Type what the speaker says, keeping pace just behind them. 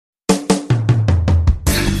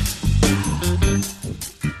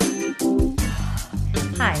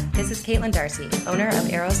is Caitlin Darcy, owner of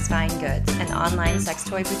Eros Fine Goods, an online sex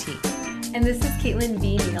toy boutique. And this is Caitlin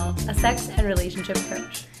V. Neal, a sex and relationship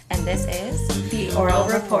coach. And this is The Oral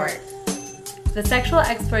Report, the sexual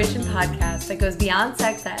exploration podcast that goes beyond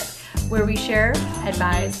sex ed, where we share,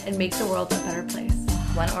 advise, and make the world a better place.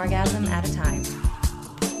 One orgasm at a time.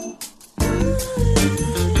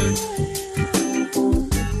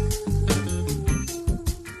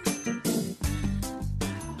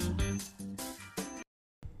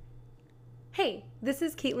 Hey, this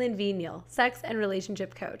is Caitlin V. Neal, sex and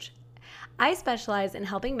relationship coach. I specialize in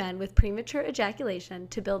helping men with premature ejaculation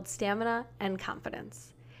to build stamina and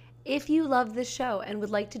confidence. If you love this show and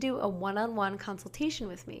would like to do a one-on-one consultation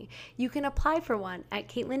with me, you can apply for one at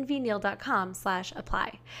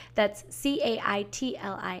caitlinvneal.com/apply. That's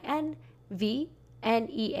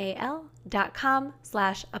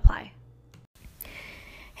CAITLINVNEAL.com/apply.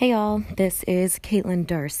 Hey y'all, this is Caitlin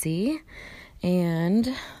Darcy,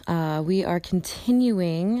 and we are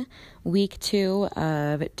continuing week 2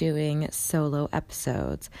 of doing solo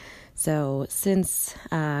episodes. So since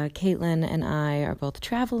Caitlin and I are both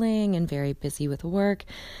traveling and very busy with work,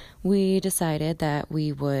 we decided that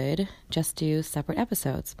we would just do separate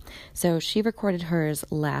episodes. So she recorded hers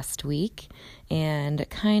last week and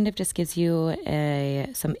kind of just gives you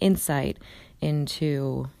some insight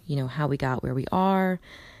into, how we got where we are,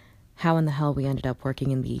 how in the hell we ended up working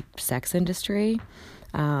in the sex industry.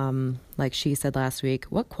 Like she said last week,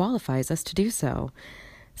 what qualifies us to do so?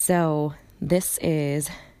 So this is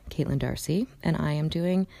Caitlin Darcy, and I am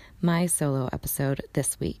doing my solo episode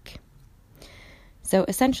this week. So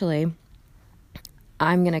essentially,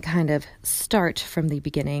 I'm going to kind of start from the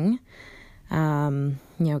beginning.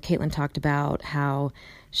 Caitlin talked about how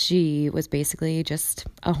she was basically just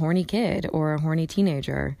a horny kid or a horny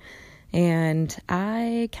teenager, and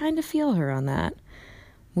I kind of feel her on that.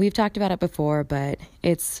 We've talked about it before, but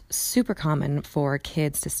it's super common for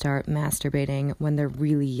kids to start masturbating when they're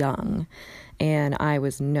really young, and I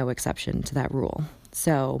was no exception to that rule.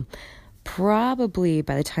 So probably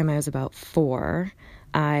by the time I was about 4,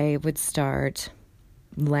 I would start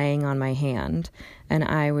laying on my hand, and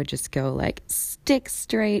I would just go like stick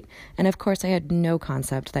straight. And of course, I had no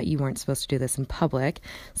concept that you weren't supposed to do this in public,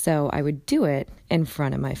 so I would do it in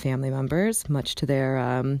front of my family members, much to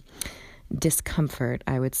their discomfort,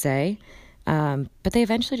 I would say. But they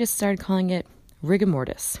eventually just started calling it rigor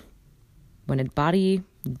mortis, when a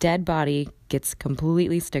dead body gets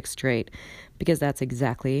completely stick straight, because that's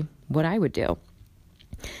exactly what I would do.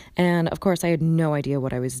 And of course, I had no idea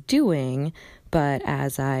what I was doing, but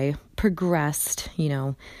as I progressed,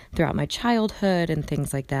 throughout my childhood and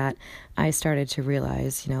things like that, I started to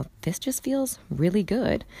realize, this just feels really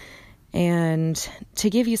good. And to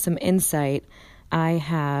give you some insight, I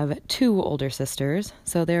have 2 older sisters,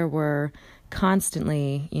 so there were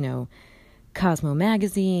constantly, Cosmo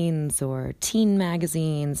magazines or teen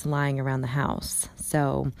magazines lying around the house.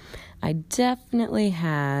 So I definitely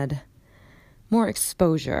had more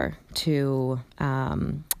exposure to,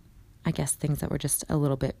 things that were just a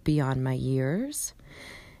little bit beyond my years.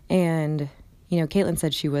 And, Caitlin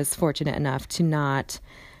said she was fortunate enough to not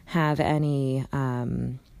have any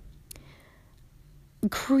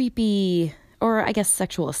creepy or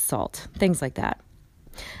sexual assault, things like that.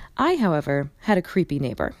 I, however, had a creepy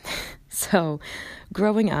neighbor. So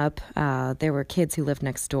growing up, there were kids who lived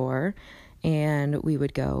next door, and we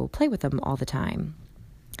would go play with them all the time.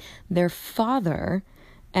 Their father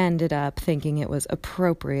ended up thinking it was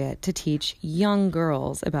appropriate to teach young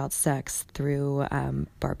girls about sex through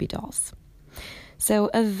Barbie dolls. So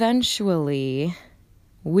eventually,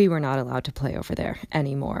 we were not allowed to play over there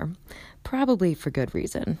anymore. Probably for good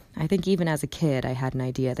reason. I think even as a kid, I had an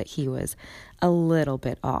idea that he was a little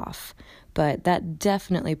bit off, but that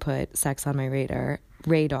definitely put sex on my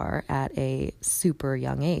radar at a super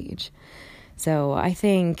young age. So I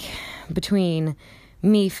think between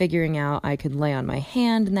me figuring out I could lay on my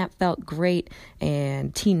hand and that felt great,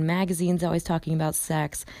 and teen magazines always talking about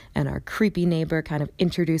sex, and our creepy neighbor kind of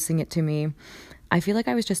introducing it to me, I feel like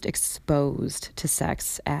I was just exposed to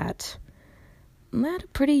sex at a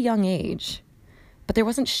pretty young age, but there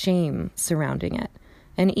wasn't shame surrounding it.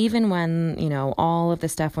 And even when, all of the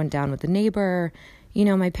stuff went down with the neighbor,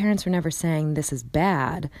 my parents were never saying this is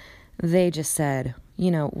bad. They just said,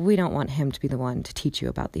 we don't want him to be the one to teach you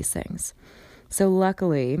about these things. So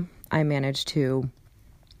luckily, I managed to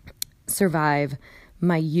survive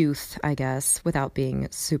my youth, without being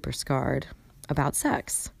super scarred about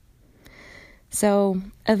sex. So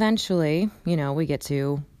eventually, we get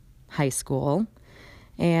to high school.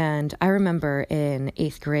 And I remember in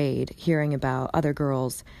 8th grade hearing about other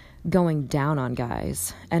girls going down on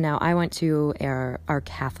guys. And now I went to our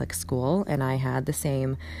Catholic school, and I had the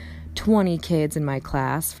same 20 kids in my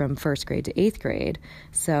class from first grade to eighth grade.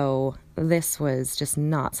 So this was just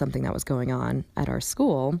not something that was going on at our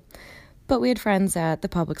school. But we had friends at the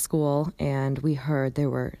public school, and we heard there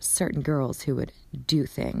were certain girls who would do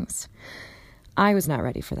things. I was not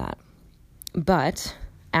ready for that. But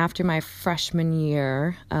after my freshman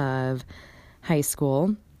year of high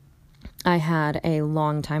school, I had a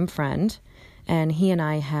longtime friend, and he and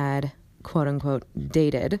I had, quote unquote,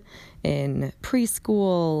 dated in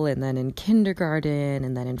preschool, and then in kindergarten,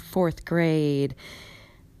 and then in fourth grade.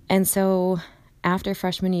 And so after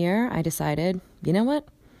freshman year, I decided, you know what?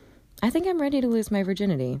 I think I'm ready to lose my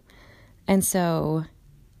virginity. And so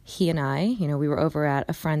he and I, we were over at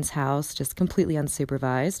a friend's house, just completely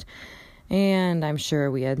unsupervised. And I'm sure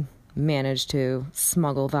we had managed to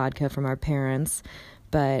smuggle vodka from our parents,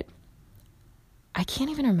 but I can't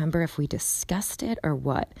even remember if we discussed it or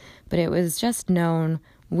what, but it was just known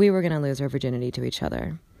we were going to lose our virginity to each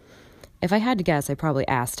other. If I had to guess, I probably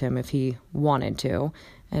asked him if he wanted to,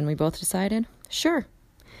 and we both decided, sure.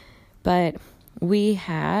 But we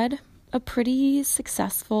had a pretty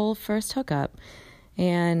successful first hookup,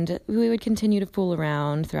 and we would continue to fool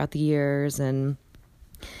around throughout the years, and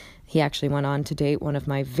he actually went on to date one of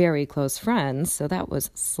my very close friends, so that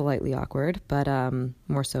was slightly awkward, but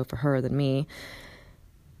more so for her than me.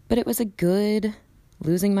 But it was a good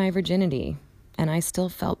losing my virginity, and I still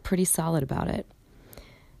felt pretty solid about it.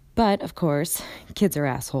 But, of course, kids are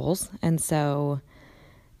assholes, and so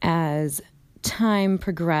as time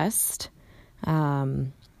progressed,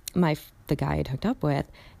 the guy I'd hooked up with,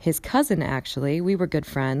 his cousin actually, we were good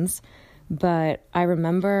friends, but I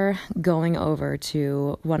remember going over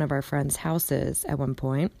to one of our friends' houses at one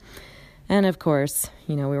point, and of course,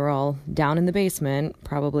 we were all down in the basement,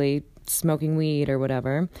 probably smoking weed or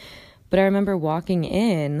whatever, but I remember walking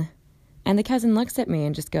in, and the cousin looks at me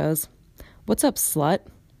and just goes, "What's up, slut?"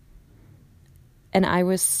 And I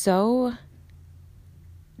was so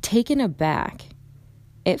taken aback.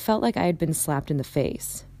 It felt like I had been slapped in the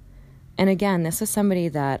face. And again, this was somebody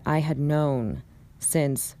that I had known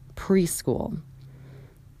since preschool.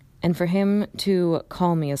 And for him to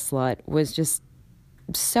call me a slut was just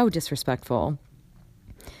so disrespectful.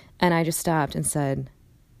 And I just stopped and said,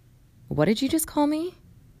 "What did you just call me?"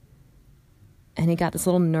 And he got this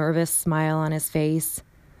little nervous smile on his face.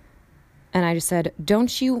 And I just said,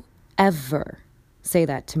 "Don't you ever say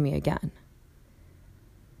that to me again."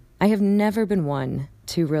 I have never been one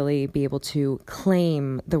to really be able to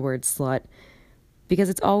claim the word slut, because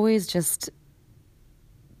it's always just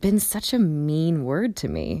been such a mean word to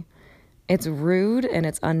me. It's rude and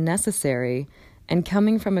it's unnecessary. And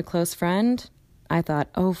coming from a close friend, I thought,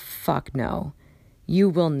 oh, fuck no. You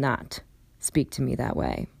will not speak to me that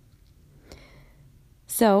way.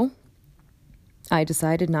 So I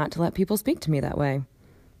decided not to let people speak to me that way.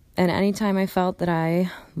 And anytime I felt that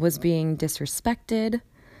I was being disrespected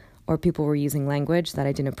or people were using language that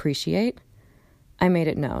I didn't appreciate, I made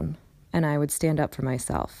it known, and I would stand up for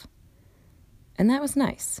myself. And that was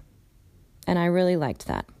nice. And I really liked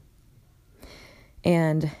that.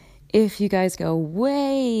 And if you guys go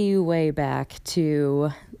way, way back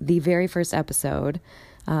to the very first episode,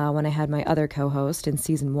 when I had my other co-host in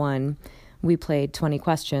season 1, we played 20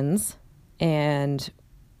 questions, and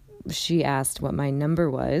she asked what my number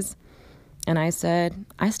was, and I said,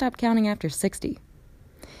 I stopped counting after 60.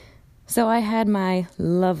 So I had my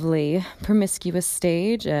lovely promiscuous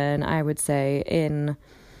stage, and I would say in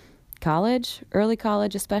college, early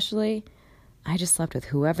college especially, I just slept with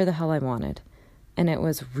whoever the hell I wanted. And it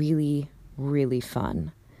was really, really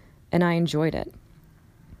fun. And I enjoyed it.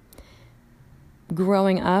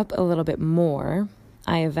 Growing up a little bit more,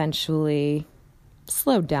 I eventually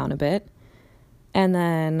slowed down a bit. And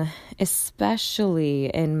then, especially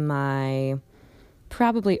in my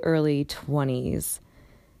probably early 20s,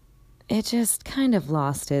 it just kind of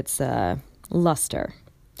lost its luster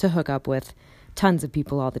to hook up with tons of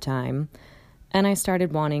people all the time. And I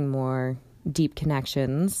started wanting more deep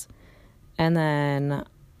connections. And then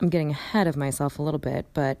I'm getting ahead of myself a little bit,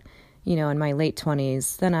 but, in my late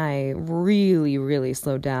 20s, then I really, really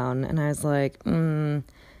slowed down. And I was like,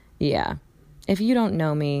 yeah, if you don't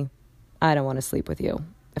know me, I don't want to sleep with you.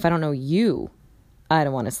 If I don't know you, I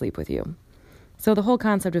don't want to sleep with you. So the whole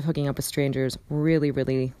concept of hooking up with strangers really,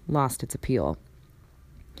 really lost its appeal.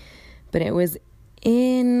 But it was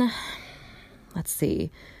in,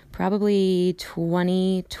 probably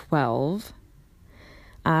 2012,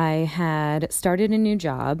 I had started a new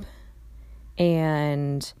job,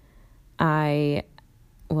 and let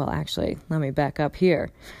me back up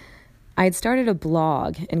here. I'd started a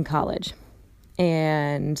blog in college,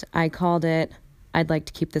 and I called it, "I'd like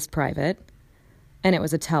to keep this private," and it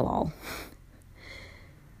was a tell-all.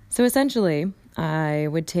 So essentially, I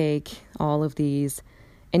would take all of these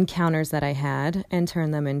encounters that I had and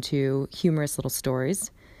turn them into humorous little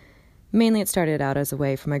stories. Mainly it started out as a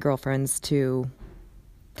way for my girlfriends to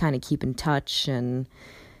kind of keep in touch, and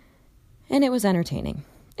it was entertaining.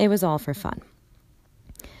 It was all for fun.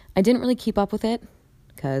 I didn't really keep up with it,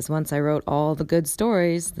 because once I wrote all the good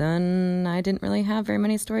stories, then I didn't really have very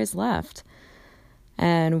many stories left.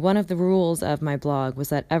 And one of the rules of my blog was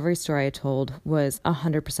that every story I told was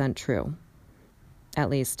 100% true. At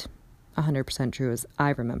least 100% true as I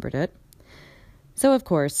remembered it. So, of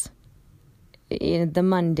course, in the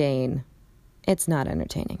mundane, it's not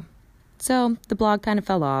entertaining. So the blog kind of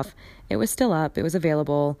fell off. It was still up. It was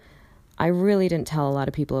available. I really didn't tell a lot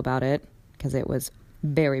of people about it because it was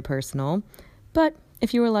very personal. But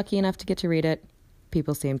if you were lucky enough to get to read it,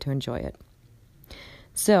 people seemed to enjoy it.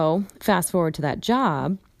 So fast forward to that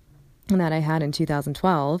job that I had in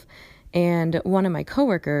 2012, and one of my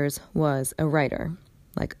coworkers was a writer,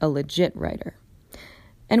 like a legit writer.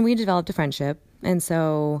 And we developed a friendship, and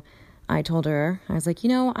so I told her, I was like,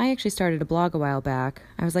 I actually started a blog a while back.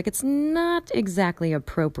 I was like, it's not exactly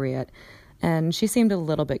appropriate. And she seemed a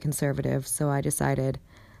little bit conservative, so I decided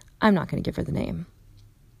I'm not going to give her the name.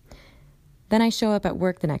 Then I show up at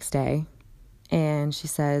work the next day, and she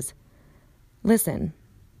says, "Listen,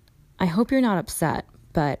 I hope you're not upset,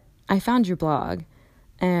 but I found your blog,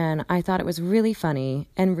 and I thought it was really funny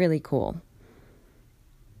and really cool."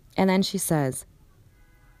 And then she says,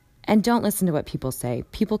 "And don't listen to what people say.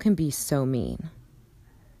 People can be so mean."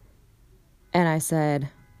 And I said,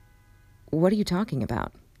 "What are you talking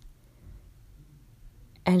about?"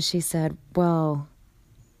 And she said, "Well,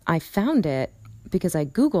 I found it because I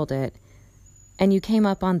Googled it, and you came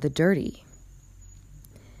up on The Dirty."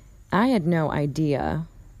 I had no idea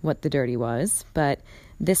what The Dirty was, but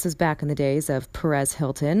this was back in the days of Perez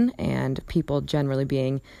Hilton and people generally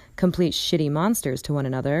being complete shitty monsters to one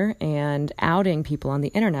another and outing people on the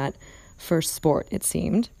internet for sport, it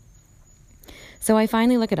seemed. So I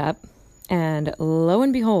finally look it up, and lo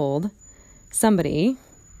and behold, somebody,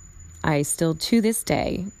 I still to this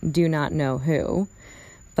day do not know who,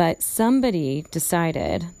 but somebody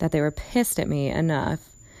decided that they were pissed at me enough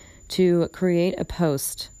to create a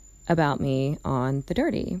post about me on The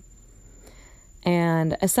Dirty,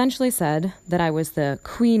 and essentially said that I was the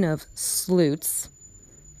queen of sleuts,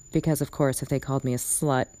 because of course if they called me a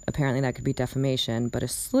slut, apparently that could be defamation, but a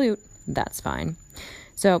sleut, that's fine.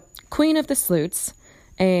 So, queen of the sleuts,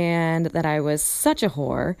 and that I was such a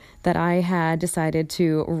whore that I had decided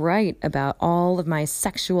to write about all of my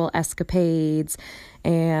sexual escapades,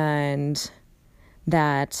 and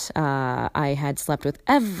that I had slept with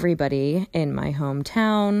everybody in my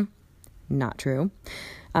hometown. Not true.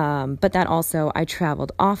 But that also I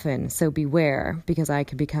traveled often, so beware, because I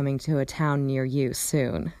could be coming to a town near you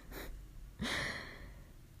soon.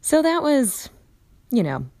 So that was,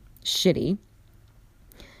 shitty.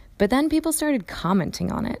 But then people started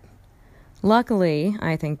commenting on it. Luckily,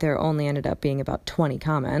 I think there only ended up being about 20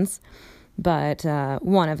 comments, but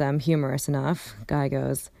one of them, humorous enough, guy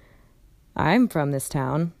goes, "I'm from this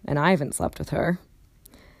town, and I haven't slept with her."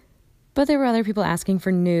 But there were other people asking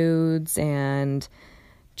for nudes and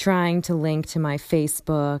trying to link to my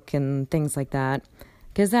Facebook and things like that.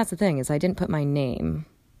 Because that's the thing, is I didn't put my name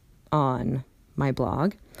on my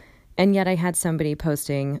blog. And yet I had somebody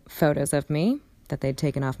posting photos of me that they'd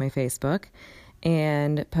taken off my Facebook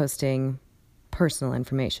and posting personal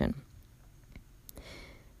information.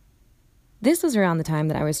 This was around the time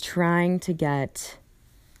that I was trying to get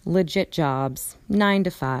legit jobs, 9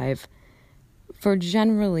 to 5, for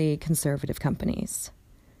generally conservative companies.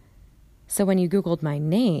 So when you Googled my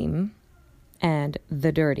name and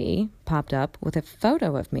The Dirty popped up with a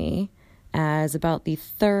photo of me as about the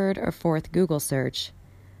 3rd or 4th Google search,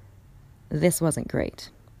 this wasn't great.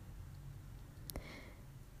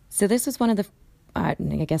 So this was one of the, I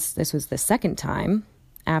guess this was the second time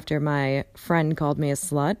after my friend called me a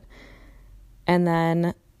slut. And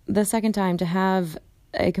then the second time to have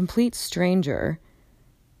a complete stranger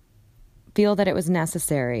feel that it was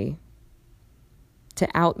necessary to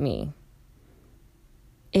out me.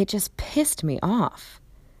 It just pissed me off.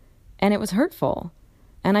 And it was hurtful.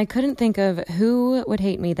 And I couldn't think of who would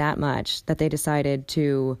hate me that much that they decided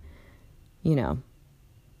to,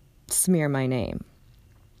 smear my name.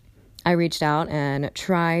 I reached out and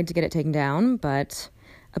tried to get it taken down, but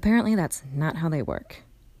apparently that's not how they work.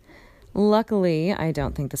 Luckily, I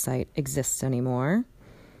don't think the site exists anymore.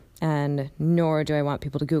 and nor do I want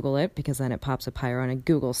people to Google it because then it pops up higher on a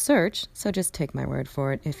Google search. So just take my word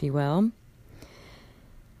for it, if you will.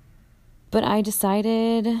 But I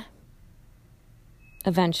decided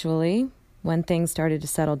eventually, when things started to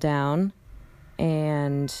settle down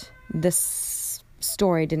and this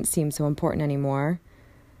story didn't seem so important anymore,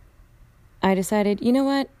 I decided, you know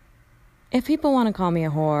what? If people want to call me a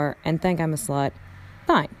whore and think I'm a slut,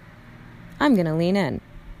 fine. I'm going to lean in.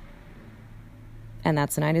 And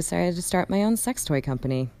that's when I decided to start my own sex toy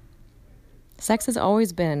company. Sex has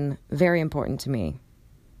always been very important to me,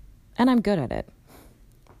 and I'm good at it.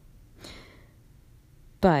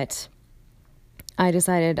 But I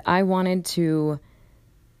decided I wanted to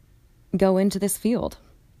go into this field.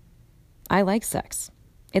 I like sex.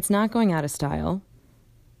 It's not going out of style.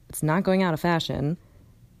 It's not going out of fashion.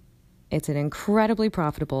 It's an incredibly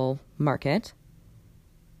profitable market,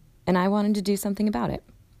 and I wanted to do something about it.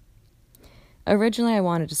 Originally, I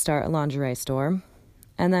wanted to start a lingerie store,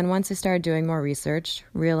 and then once I started doing more research,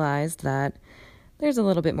 realized that there's a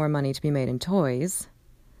little bit more money to be made in toys,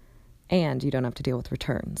 and you don't have to deal with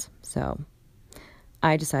returns. So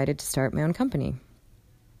I decided to start my own company,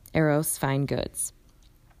 Eros Fine Goods.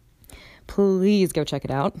 Please go check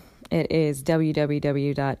it out. It is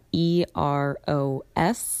www.eros,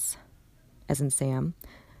 as in Sam,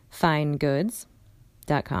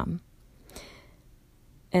 finegoods.com.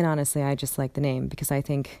 And honestly, I just like the name because I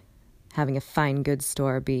think having a fine goods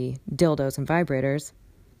store be dildos and vibrators,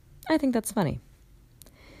 I think that's funny.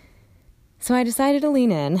 So I decided to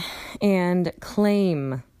lean in and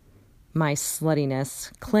claim my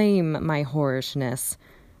sluttiness, claim my whorishness,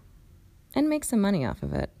 and make some money off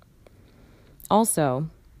of it. Also,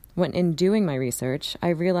 when in doing my research, I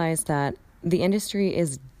realized that the industry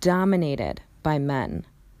is dominated by men.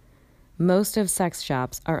 Most of sex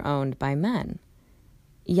shops are owned by men.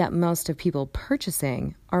 Yet most of people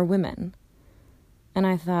purchasing are women. And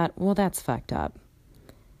I thought, well, that's fucked up.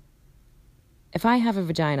 If I have a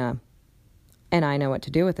vagina and I know what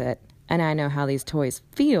to do with it, and I know how these toys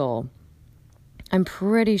feel, I'm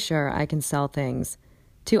pretty sure I can sell things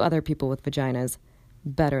to other people with vaginas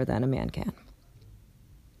better than a man can.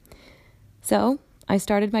 So I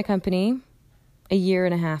started my company a year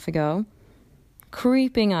and a half ago,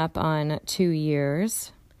 creeping up on 2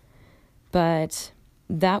 years, but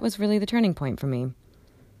that was really the turning point for me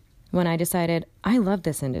when I decided I love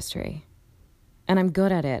this industry and I'm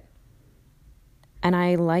good at it and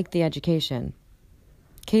I like the education.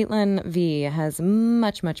 Caitlin V has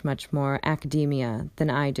much, much, much more academia than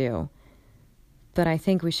I do, but I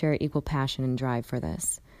think we share equal passion and drive for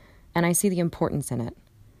this, and I see the importance in it.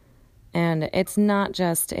 And it's not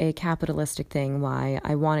just a capitalistic thing why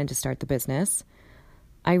I wanted to start the business.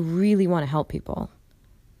 I really want to help people,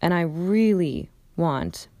 and I really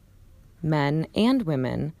want men and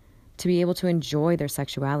women to be able to enjoy their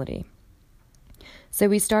sexuality. So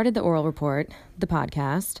we started the Oral Report, the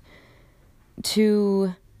podcast,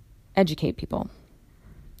 to educate people.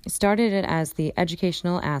 We started it as the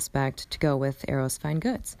educational aspect to go with Eros Fine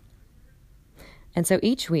Goods. And so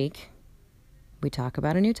each week, we talk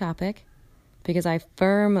about a new topic because I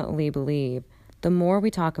firmly believe the more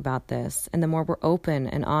we talk about this and the more we're open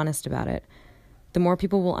and honest about it, the more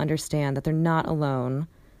people will understand that they're not alone,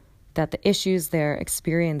 that the issues they're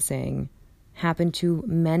experiencing happen to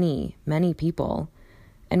many, many people.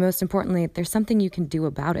 And most importantly, there's something you can do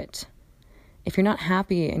about it. If you're not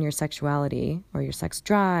happy in your sexuality or your sex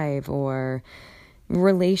drive or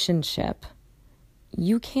relationship,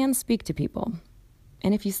 you can speak to people.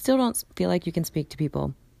 And if you still don't feel like you can speak to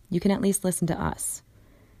people, you can at least listen to us.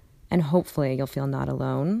 And hopefully you'll feel not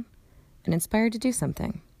alone and inspired to do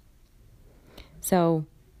something. So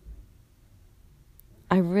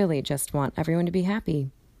I really just want everyone to be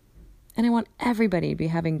happy. And I want everybody to be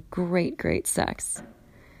having great, great sex.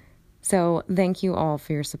 So thank you all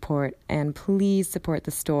for your support, and please support the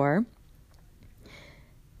store.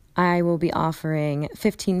 I will be offering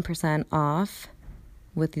 15% off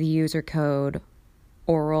with the user code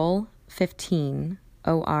ORAL15,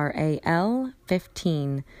 ORAL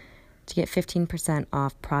 15, to get 15%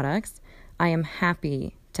 off products. I am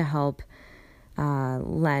happy to help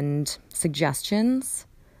lend suggestions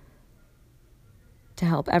to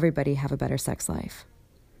help everybody have a better sex life.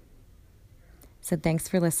 So thanks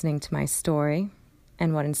for listening to my story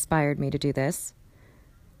and what inspired me to do this.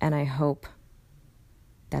 And I hope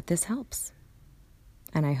that this helps.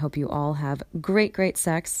 And I hope you all have great, great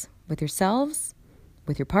sex with yourselves,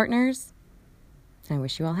 with your partners. And I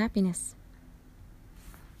wish you all happiness.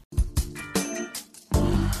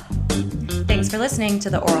 Thanks for listening to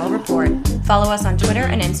The Oral Report. Follow us on Twitter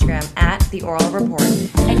and Instagram at The Oral Report.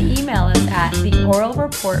 And email us at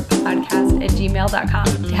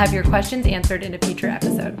theoralreportpodcast@gmail.com to have your questions answered in a future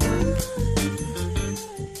episode.